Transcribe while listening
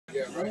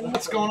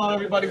What's going on,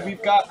 everybody?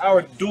 We've got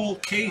our dual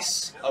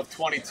case of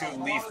 22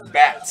 leaf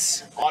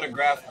bats,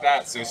 autographed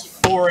bats. There's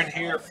 4 in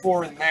here,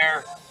 4 in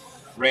there.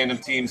 Random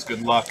teams,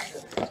 good luck.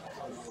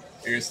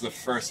 Here's the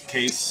first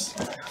case.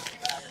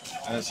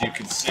 As you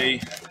can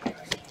see,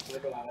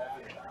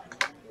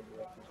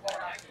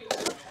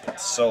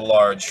 it's so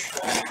large.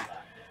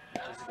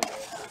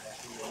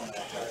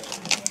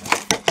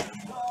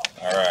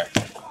 All right,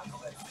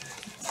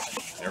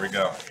 there we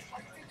go.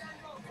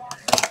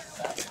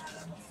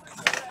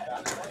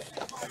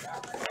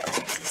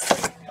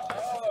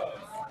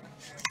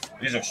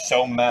 These are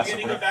so massive.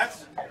 We're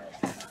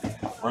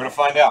gonna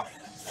find out.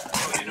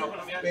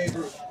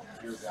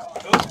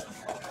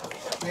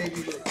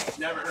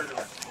 Never heard of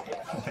it.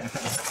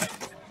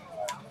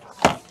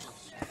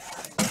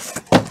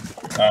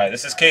 All right,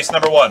 this is case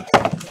number 1.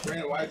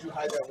 Brandon, why did you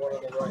hide that one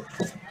on the right?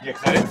 Yeah,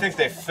 because I didn't think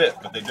they fit,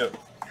 but they do.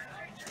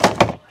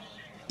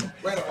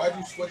 Brandon, why did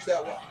you switch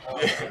that one?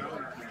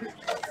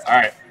 All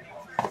right,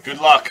 good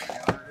luck.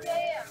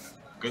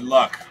 Good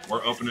luck.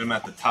 We're opening them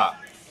at the top.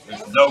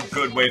 There's no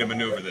good way to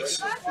maneuver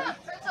this.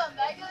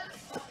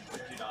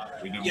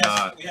 We do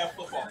not. We have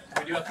football.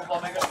 We do have football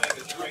megas.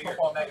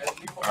 Football megas.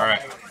 All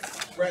right.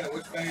 Brandon,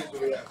 which megas do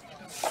we have?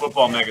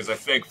 Football megas, I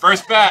think.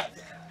 First bat.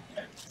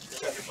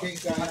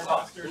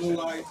 Blue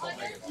light.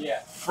 Yeah.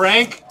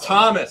 Frank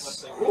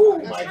Thomas.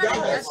 Oh my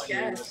God.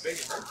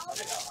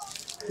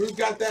 Who's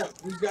got that?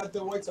 Who's got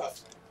the White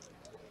Sox?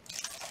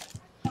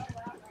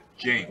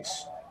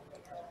 James.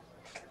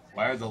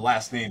 Why are the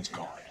last names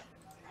gone?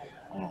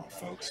 Hold on,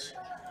 folks.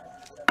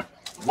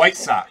 White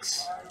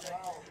Sox.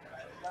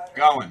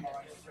 Going.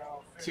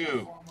 2.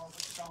 Who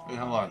the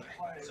hell are they?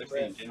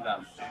 16.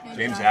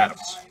 James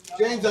Adams.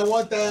 James, I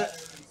want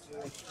that.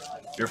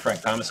 You're a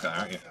Frank Thomas guy,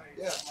 aren't you?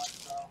 Yeah.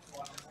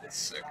 That's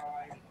sick.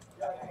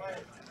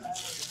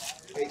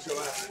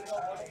 HOF.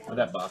 Where'd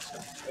that box go?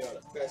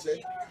 Can I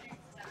say?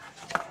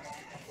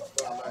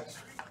 Wow, nice.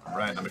 All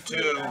right, number 2.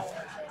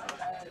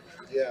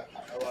 Yeah,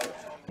 I love it.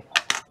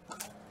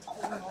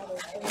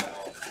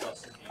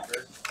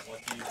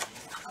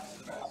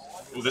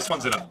 Ooh, this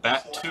one's in a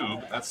bat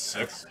tube. That's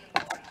sick.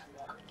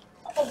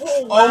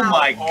 Oh, wow. Oh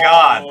my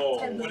God!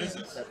 What is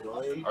this?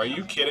 Are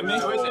you kidding me?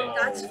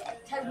 That's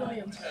Ted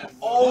Williams.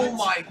 Oh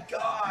my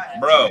God!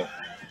 Bro,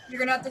 You're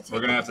gonna have to take we're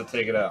gonna have to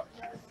take it out.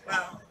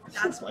 Wow.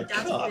 That's My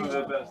that's God. big.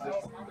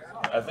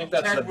 I think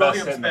that's Ted the best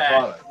Williams hit in the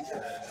bag.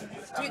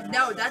 product. Dude,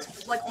 no,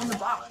 that's like on the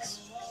box.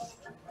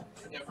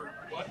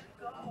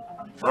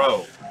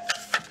 Bro,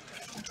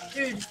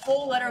 Dude,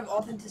 full letter of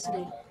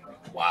authenticity.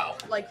 wow.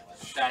 Like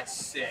That's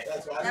sick.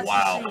 that's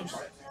Wow. insane.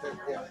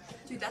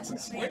 Dude, that's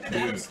insane. When did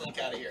that slink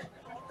out of here?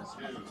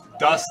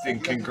 Dustin,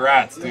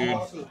 congrats, dude. We didn't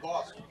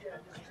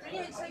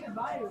even say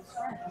goodbye to his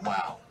friend.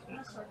 Wow.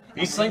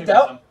 He slinked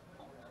out?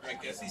 I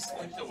guess he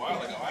slinked a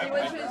while ago. He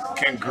went to his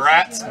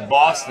Congrats,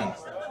 Boston.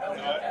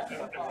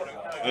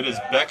 It is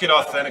Beckett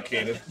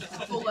authenticated.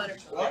 full letter.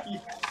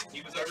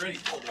 He was already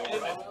pulled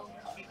over.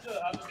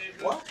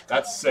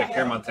 That's sick.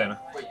 Here, Montana.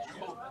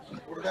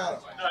 What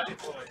about him?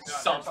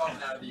 Something.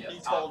 He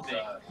told me.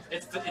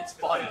 It's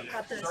funny.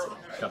 Got this.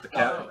 Got the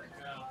cap.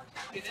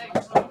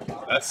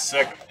 That's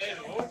sick.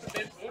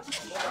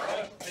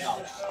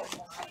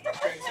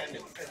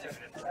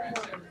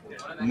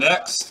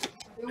 Next.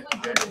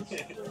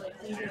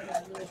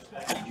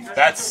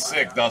 That's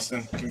sick,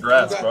 Dustin.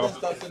 Congrats, bro.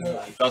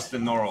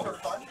 Dustin Norrell.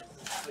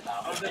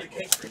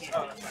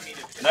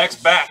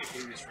 Next back.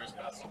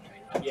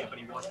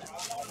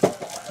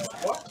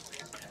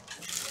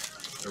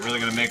 They're really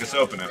gonna make us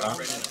open it, huh?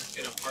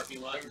 In a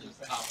parking lot,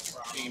 top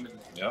team, and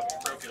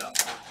Yep. broke it up.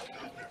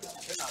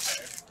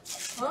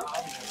 Huh?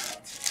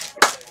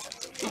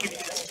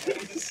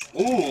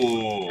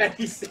 Ooh.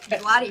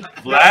 Vladdy.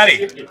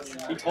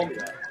 Vladdy. He told me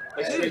that.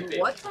 Dude,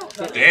 what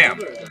the? Damn.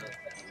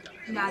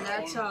 Nah,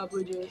 that's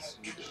Blue Jays.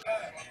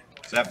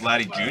 Is that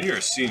Vladdy Jr.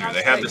 or Senior?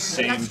 They have the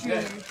same. That's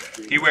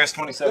junior. He wears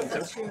 27 too.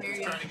 That's junior,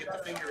 yeah. Trying to get the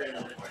finger in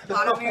it. A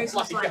lot of mirrors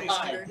and sliders.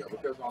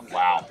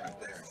 Wow.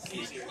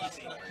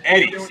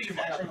 Eddie.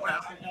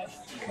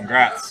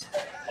 Congrats.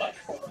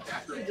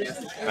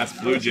 That's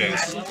Blue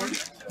Jays.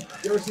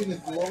 You ever seen this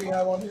glow we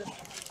have on here?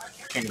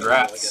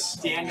 Congrats.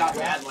 Dan got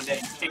mad one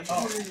day.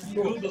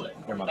 Google it.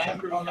 Here,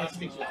 Montana.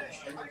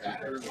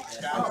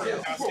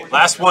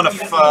 Last one of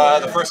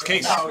the first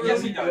case.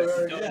 Yes, he does.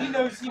 He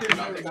knows. He knows.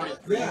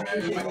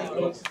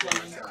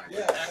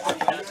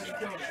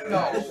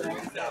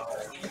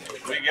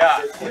 What do you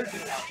got?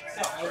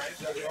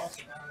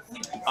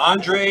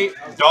 Andre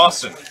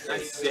Dawson.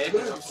 That's sick.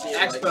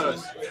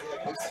 Expos.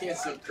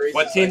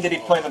 What team did he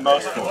play the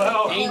most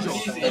for?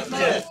 Angels. See, that's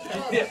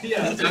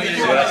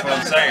what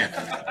I'm saying.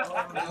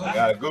 You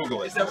gotta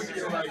Google it.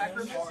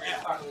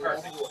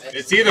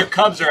 It's either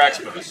Cubs or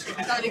Expos.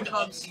 I think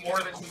Cubs.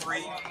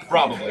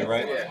 Probably,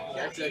 right?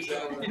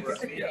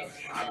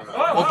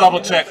 We'll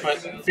double check, but I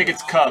think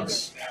it's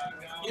Cubs.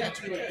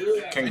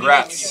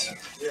 Congrats.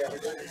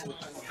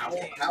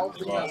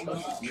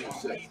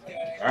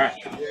 Alright.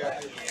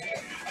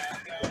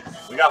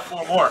 We got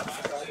 4 more.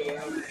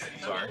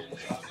 Sorry.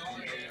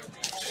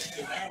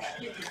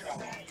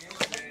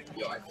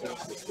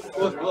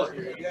 Look.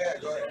 Yeah,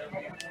 go ahead.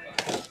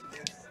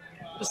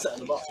 Just setting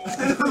them up.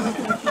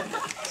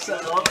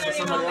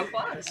 Setting them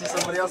up so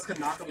somebody else can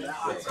knock them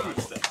down.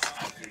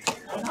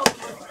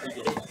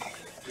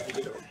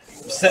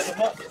 Setting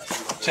them up?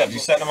 Chev, you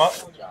setting them up?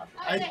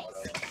 I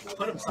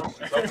put them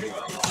somewhere. Go this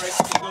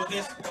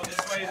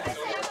way.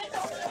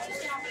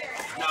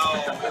 No,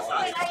 that's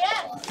not.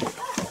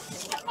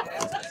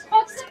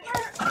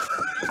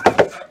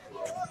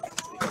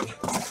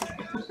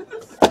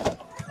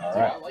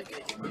 Alright.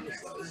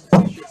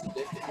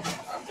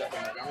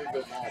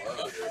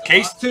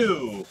 Case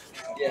 2.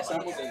 Yes,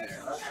 I'm within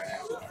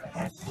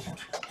there.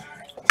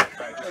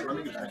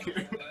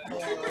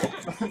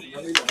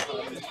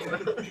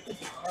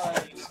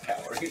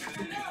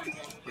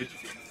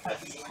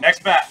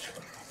 Next bat.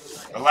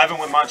 11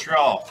 with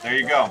Montreal. There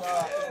you go.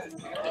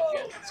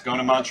 It's going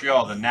to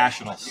Montreal, the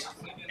Nationals.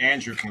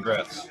 Andrew,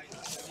 congrats.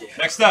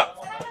 Next up.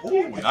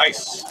 Ooh,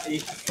 nice.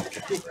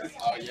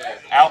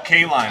 Al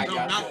Kaline. No,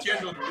 not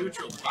gender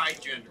neutral,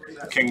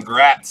 bi-gender.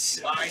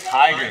 Congrats.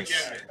 Tigers.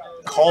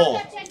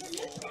 Cole.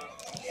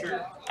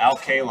 Sure. Al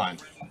Kaline.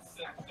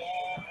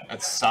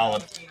 That's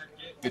solid.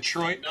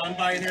 Detroit.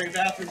 Non-binary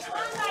bathrooms.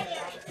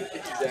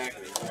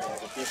 Exactly.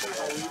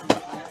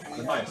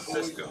 Nice.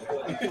 Cisco.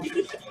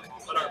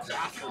 But our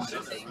bathrooms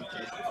are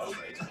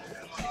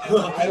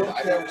I don't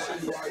care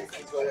what you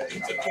like. Go ahead.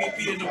 It's a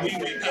pee-pee and a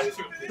wee-wee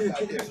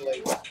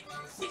bathroom.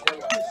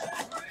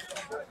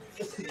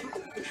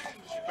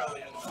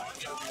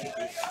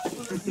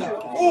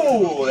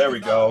 Ooh, there we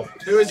go.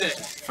 Who is it?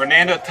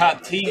 Fernando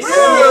Tatis.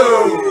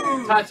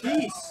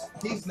 Tatis.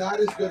 He's not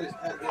as good as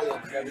Ted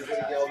Williams.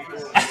 Everybody yelled for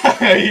him.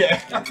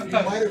 Yeah. You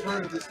might have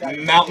heard of this guy.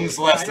 Mountains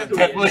less than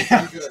Ted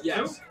Williams.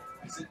 Yes.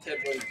 It's a Ted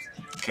Williams.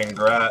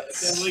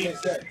 Congrats. Williams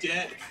is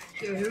dead.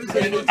 Dude, who's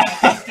Brandon it?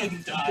 Tatis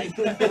didn't die.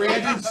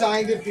 Brandon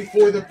signed it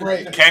before the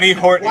break. Kenny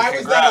Horton, Why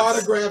was that congrats.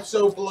 autograph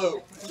so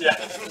blue? Yeah.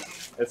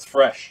 It's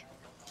fresh.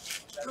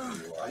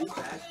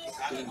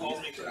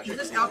 Is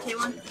this Al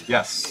Kaline?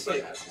 Yes.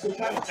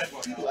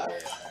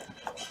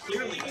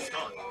 Clearly he's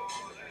gone.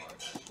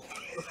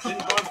 Been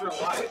gone for a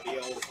while.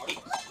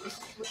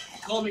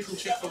 Call me from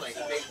Chick-fil-A.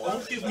 They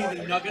won't give me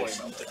the nuggets.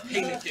 The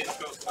payment kid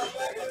goes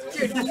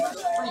through. Dude, he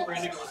was free.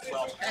 Brandon goes,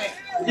 well, hey.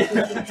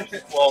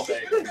 Well,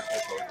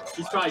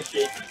 He's probably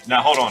shaking.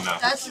 now hold on now.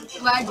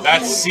 That's lag.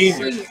 That's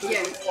senior.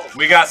 Yeah.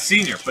 We got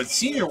senior, but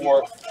senior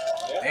wore.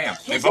 Damn,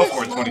 they both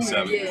wore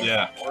 27.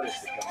 Yeah.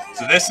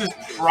 So this is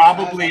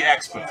probably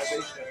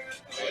Expos.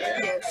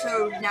 Yeah,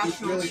 so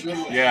Nationals.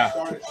 Yeah.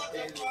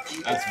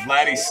 That's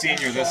Vladdy's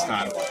senior this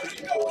time.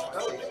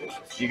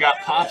 You got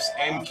Pops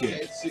and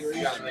Kid.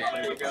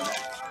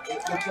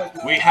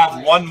 We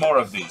have one more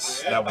of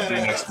these that will be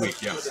next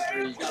week, yes.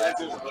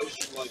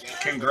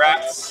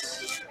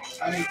 Congrats.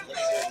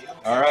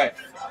 All right.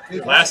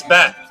 Last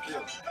bet.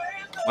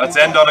 Let's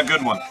end on a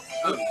good one.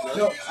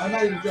 No, I'm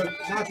not even joking.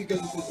 Not because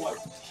it's his wife.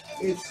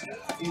 It's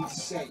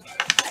insane.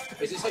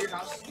 Is this at your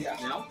house? Yeah.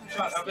 Now?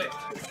 Shot, how big?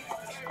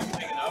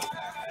 Big enough.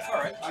 All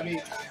right. I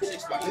mean,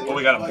 Well,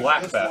 we got a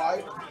black this bat.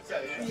 wide.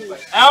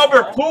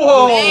 Albert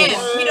Man,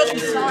 Pujols. he doesn't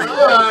sign.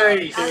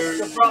 Nice.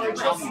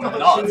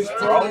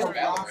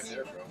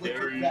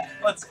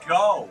 Let's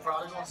go.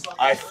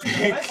 I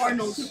think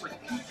Cardinals.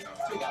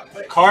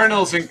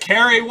 Cardinals and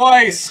Kerry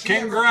Weiss.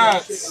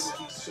 Congrats.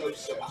 He's so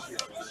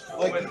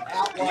like the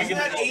outline.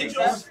 That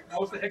Angels.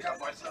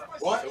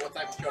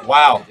 What?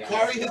 Wow.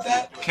 Carrie hit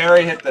that?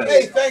 Kerry hit Hey,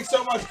 this. thanks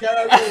so much,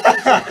 Carrie. I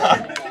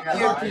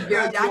really appreciate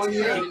that. That's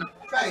great.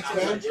 Thanks,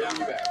 man.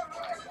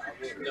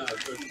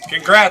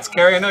 Congrats,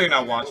 Kerry. I know you're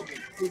not watching.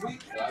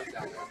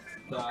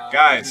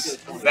 Guys,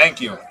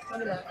 thank you.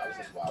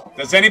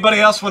 Does anybody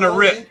else want to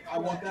rip? I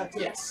want that too.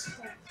 Yes.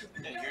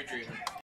 Yeah, you're dreaming.